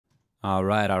All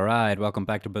right. Welcome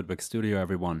back to Bitwig Studio,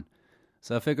 everyone.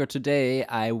 So I figured today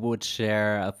I would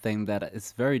share a thing that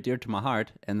is very dear to my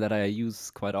heart and that I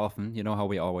use quite often. You know how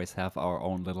we always have our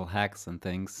own little hacks and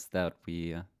things that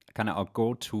we kind of our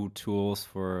go-to tools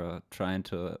for trying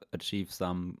to achieve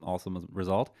some awesome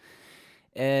result.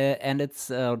 And it's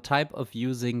a type of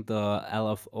using the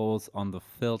LFOs on the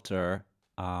filter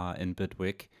in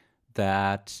Bitwig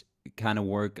that kind of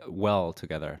work well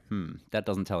together. That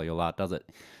doesn't tell you a lot, does it?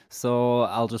 So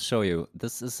I'll just show you.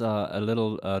 This is a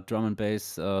little drum and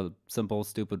bass, simple,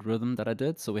 stupid rhythm that I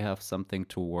did. So we have something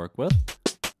to work with.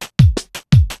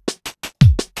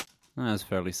 That's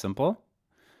fairly simple,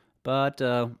 but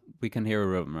we can hear a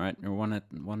rhythm, right? We're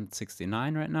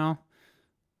 169 right now.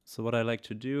 So what I like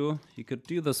to do, you could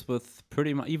do this with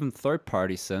pretty much even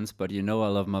third-party synths, but you know I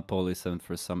love my poly synth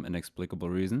for some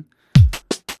inexplicable reason.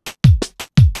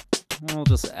 We'll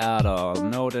just add a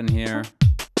note in here,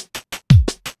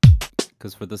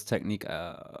 because for this technique,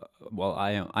 well,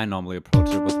 I normally approach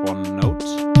it with one note.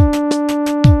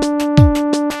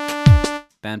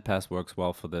 Bandpass works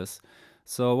well for this.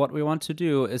 So what we want to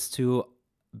do is to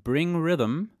bring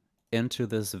rhythm into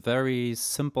this very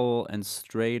simple and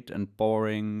straight and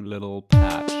boring little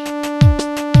patch.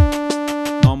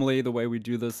 Normally the way we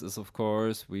do this is, of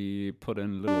course, we put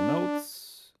in little notes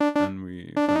and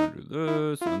we kind of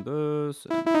do this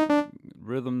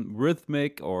and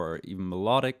rhythmic or even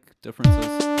melodic differences.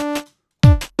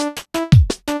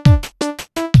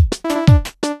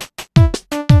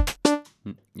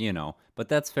 You know, but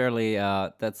that's fairly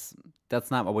that's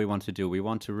not what we want to do. We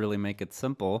want to really make it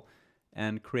simple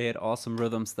and create awesome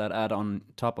rhythms that add on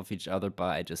top of each other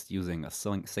by just using a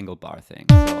single bar thing.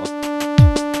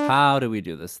 So how do we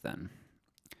do this then?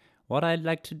 What I'd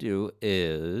like to do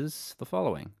is the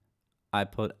following. I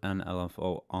put an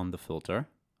LFO on the filter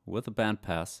with a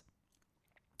bandpass,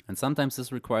 and sometimes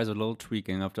this requires a little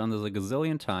tweaking. I've done this a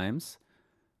gazillion times,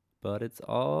 but it's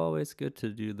always good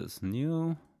to do this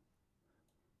new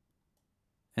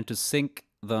and to sync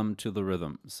them to the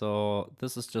rhythm. So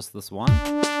this is just this one.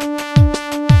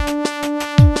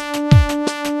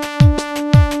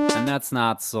 And that's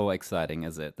not so exciting,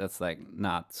 is it? That's like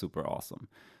not super awesome.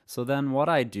 So then what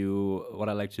I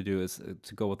like to do is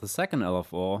to go with the second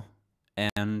LFO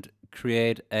and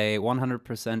create a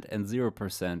 100% and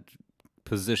 0%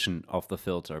 position of the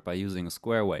filter by using a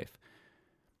square wave.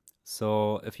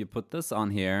 So if you put this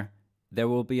on here, there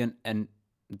will be an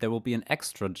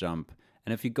extra jump.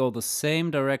 And if you go the same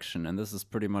direction, and this is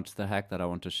pretty much the hack that I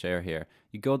want to share here,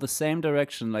 you go the same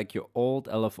direction like your old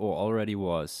LFO already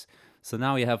was. So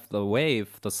now you have the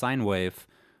wave, the sine wave,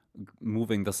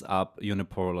 moving this up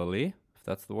unipolarly, if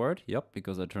that's the word. Yep,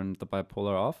 because I turned the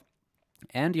bipolar off.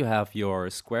 And you have your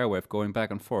square wave going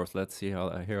back and forth. Let's see how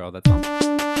that sounds.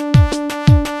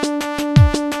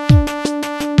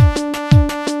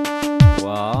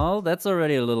 Well, that's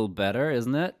already a little better,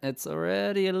 isn't it? It's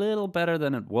already a little better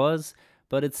than it was,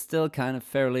 but it's still kind of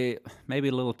fairly, maybe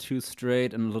a little too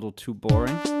straight and a little too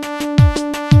boring.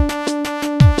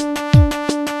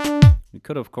 We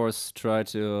could, of course, try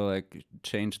to like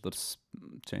change the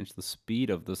speed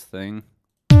of this thing.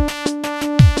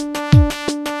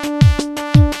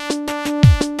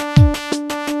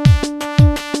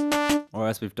 Or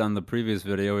as we've done in the previous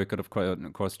video, we could of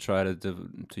course try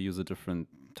to use a different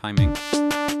timing.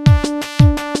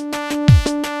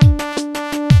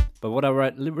 But what I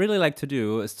really like to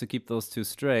do is to keep those two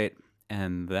straight,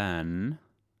 and then,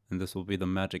 and this will be the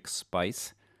magic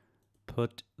spice,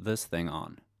 put this thing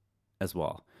on as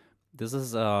well. This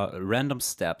is random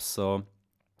steps, so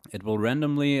it will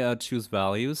randomly choose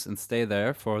values and stay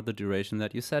there for the duration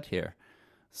that you set here.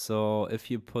 So if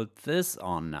you put this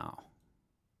on now,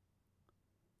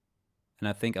 and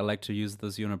I think I like to use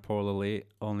this unipolarly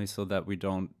only so that we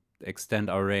don't extend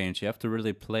our range. You have to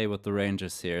really play with the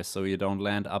ranges here so you don't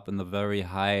land up in the very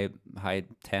high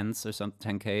tens or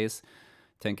something, 10Ks.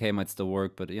 10K might still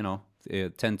work, but you know,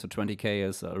 10 to 20K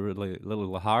is really a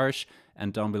little harsh,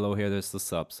 and down below here there's the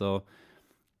sub. So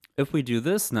if we do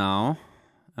this now,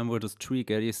 and we'll just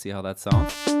tweak it, you see how that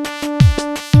sounds?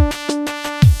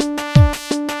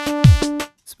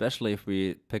 Especially if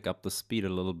we pick up the speed a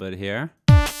little bit here.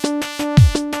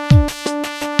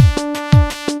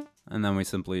 And then we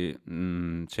simply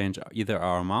change either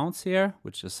our amounts here,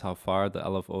 which is how far the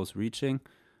LFO is reaching,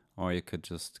 or you could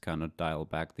just kind of dial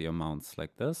back the amounts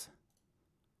like this.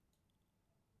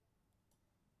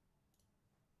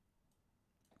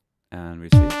 And we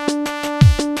see.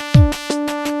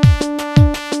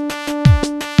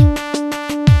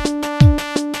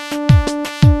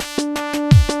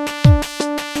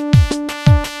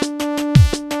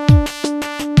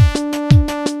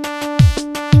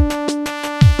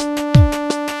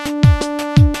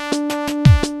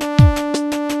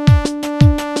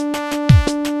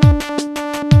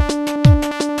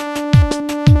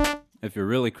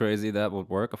 crazy that would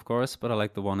work, of course, but I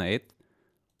like the 1/8.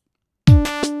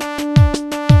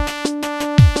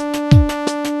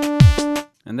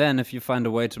 And then if you find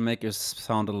a way to make your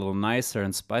sound a little nicer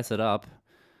and spice it up,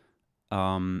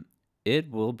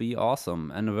 it will be awesome.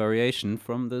 And a variation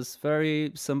from this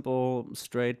very simple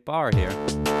straight bar here.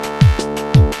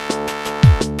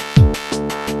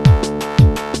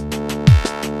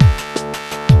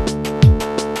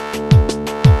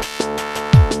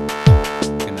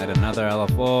 You can add another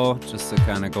LFO just to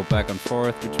kind of go back and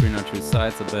forth between our two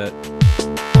sides a bit.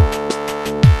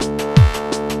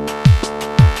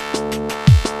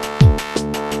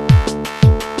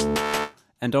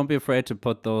 And don't be afraid to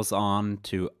put those on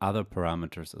to other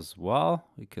parameters as well.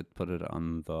 We could put it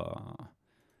on the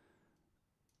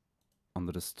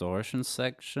distortion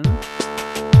section.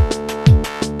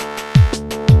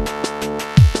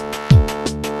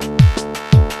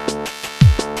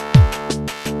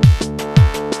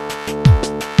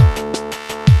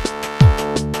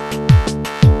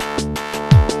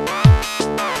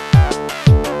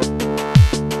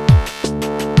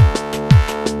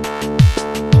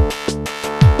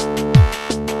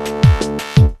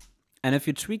 And if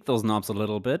you tweak those knobs a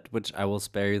little bit, which I will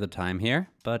spare you the time here,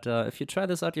 but if you try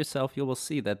this out yourself, you will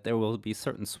see that there will be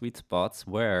certain sweet spots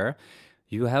where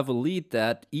you have a lead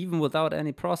that, even without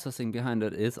any processing behind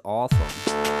it, is awesome.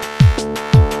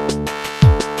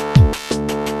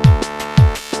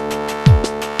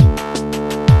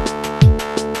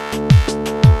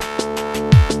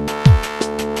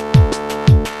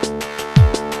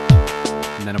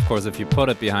 And then, of course, if you put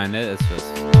it behind it, it's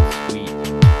just sweet.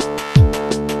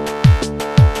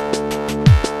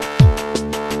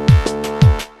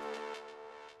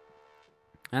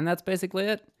 And that's basically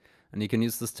it. And you can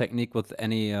use this technique with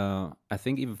any, I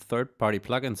think even third-party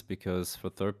plugins, because for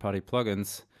third-party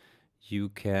plugins, you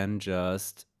can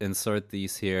just insert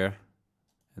these here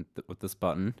with this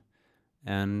button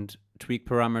and tweak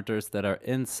parameters that are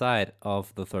inside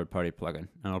of the third-party plugin.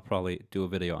 And I'll probably do a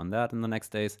video on that in the next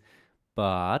days.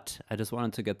 But I just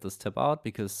wanted to get this tip out,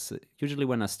 because usually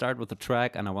when I start with a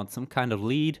track and I want some kind of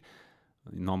lead,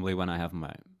 normally when I have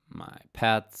my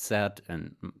pad set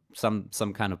and some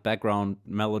kind of background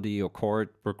melody or chord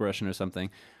progression or something,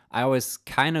 I always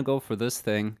kind of go for this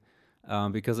thing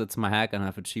because it's my hack and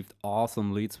I've achieved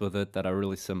awesome leads with it that are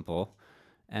really simple.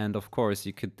 And of course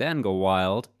you could then go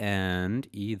wild and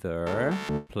either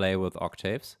play with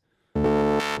octaves.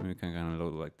 You can kind of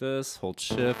load like this, hold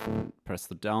shift, press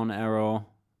the down arrow.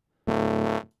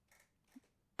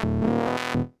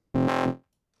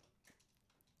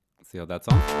 See how that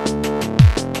sounds?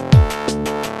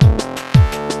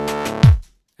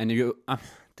 And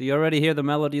do you already hear the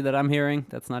melody that I'm hearing?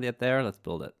 That's not yet there. Let's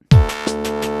build it.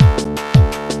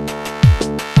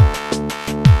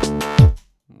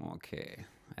 Okay.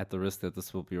 At the risk that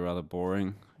this will be rather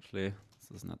boring, actually,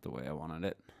 this is not the way I wanted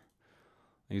it.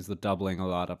 I use the doubling a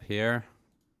lot up here.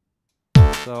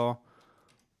 So,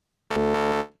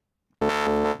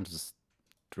 just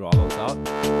draw those out.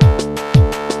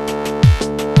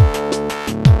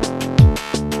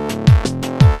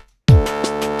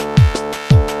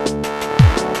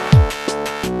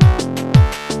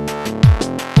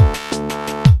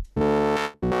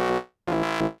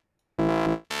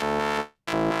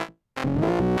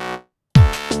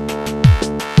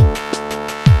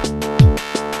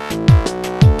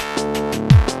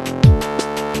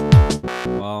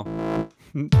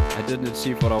 I didn't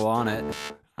achieve what I wanted.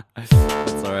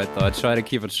 That's alright though, I try to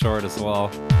keep it short as well.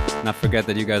 Not forget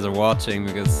that you guys are watching,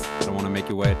 because I don't want to make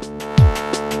you wait.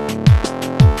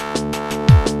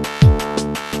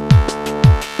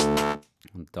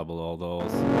 Double all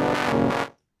those.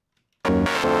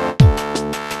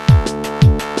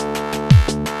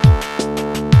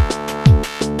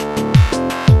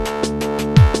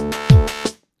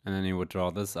 And then you would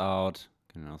draw this out.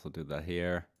 You can also do that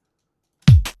here.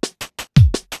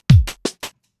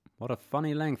 What a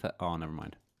funny length. Oh, never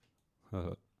mind.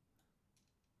 Together.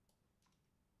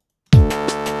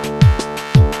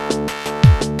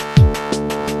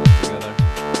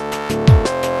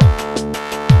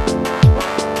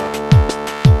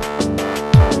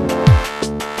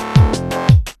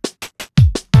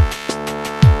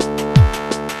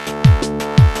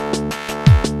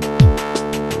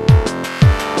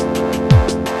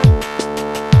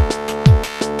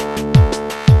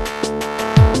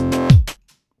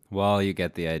 Well, you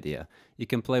get the idea. You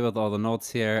can play with all the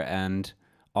notes here, and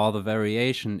all the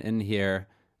variation in here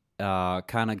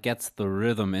kind of gets the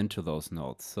rhythm into those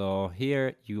notes. So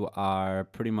here you are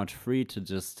pretty much free to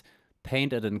just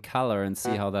paint it in color and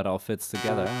see how that all fits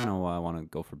together. I don't know why I want to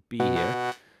go for B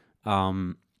here.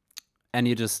 And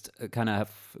you just kind of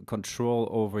have control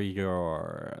over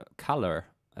your color,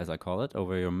 as I call it,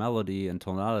 over your melody and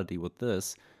tonality with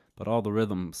this, but all the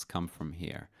rhythms come from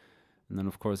here. And then,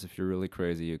 of course, if you're really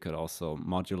crazy, you could also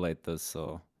modulate this.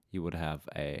 So you would have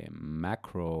a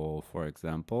macro, for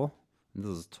example.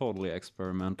 This is totally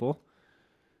experimental.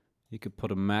 You could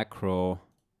put a macro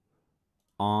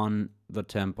on the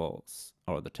tempos,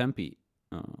 or the tempi,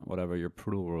 whatever your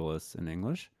plural is in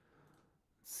English.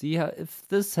 See how, if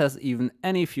this has even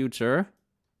any future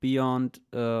beyond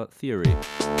theory.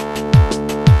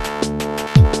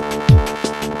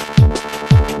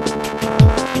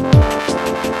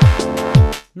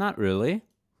 Not really.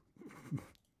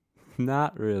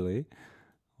 Not really.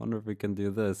 Wonder if we can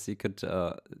do this. You could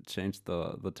change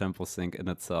the tempo sync in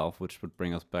itself, which would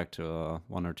bring us back to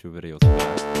 1 or 2 videos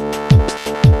back.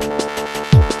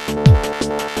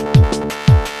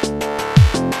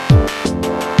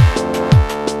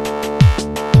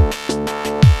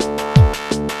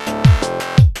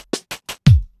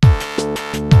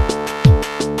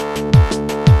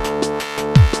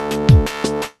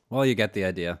 Well, you get the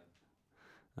idea.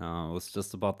 It was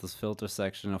just about this filter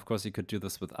section. Of course, you could do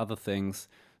this with other things.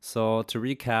 So to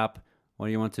recap, what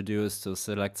you want to do is to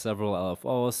select several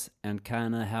LFOs and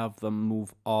kind of have them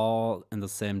move all in the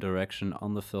same direction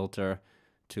on the filter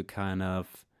to kind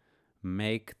of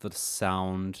make the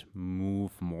sound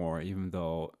move more, even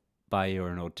though by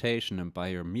your notation and by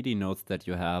your MIDI notes that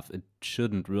you have, it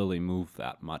shouldn't really move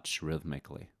that much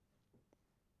rhythmically.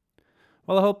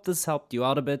 Well, I hope this helped you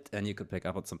out a bit and you could pick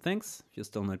up on some things. If you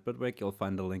still need Bitwig, you'll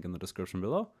find the link in the description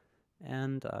below.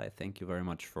 And I thank you very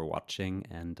much for watching,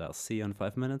 and I'll see you in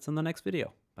 5 minutes in the next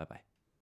video. Bye bye.